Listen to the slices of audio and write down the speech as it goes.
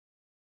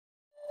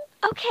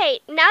Okay,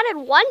 now that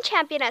one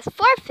champion has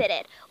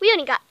forfeited, we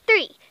only got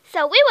 3.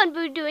 So we won't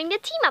be doing the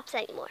team-ups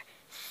anymore.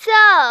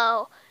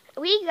 So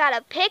we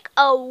gotta pick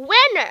a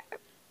winner.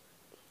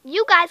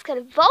 You guys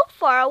can vote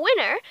for a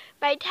winner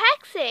by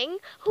texting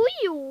who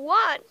you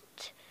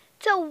want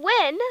to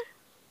win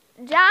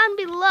down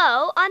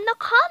below on the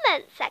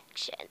comment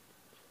section.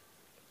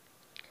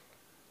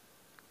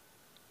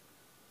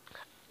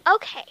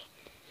 Okay,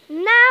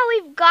 now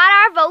we've got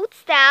our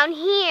votes down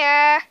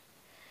here.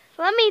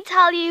 Let me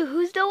tell you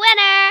who's the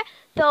winner.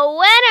 The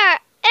winner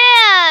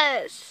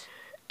is,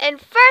 in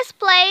first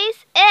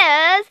place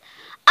is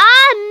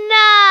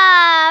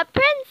Anna!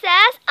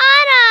 Princess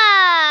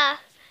Anna!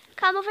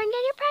 Come over and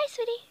get your prize,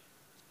 sweetie.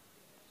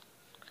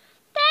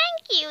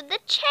 Thank you. The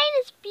chain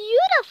is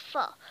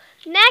beautiful.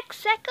 Next,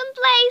 second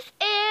place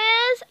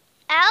is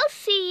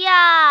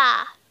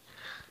Elsia.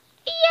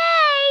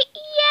 Yay!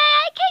 Yay!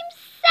 I came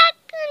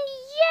second!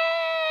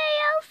 Yay!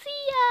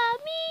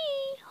 Elsia!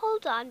 Me!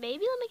 Hold on,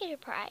 baby. Let me get your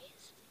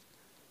prize.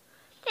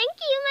 Thank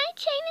you. My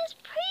chain is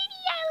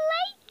pretty. I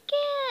like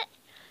it.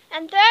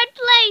 And third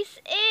place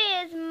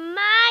is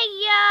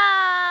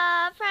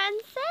Maya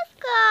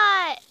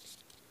Francesca.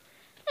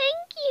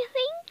 Thank you.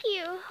 Thank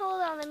you.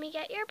 Hold on. Let me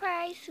get your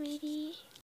prize, sweetie.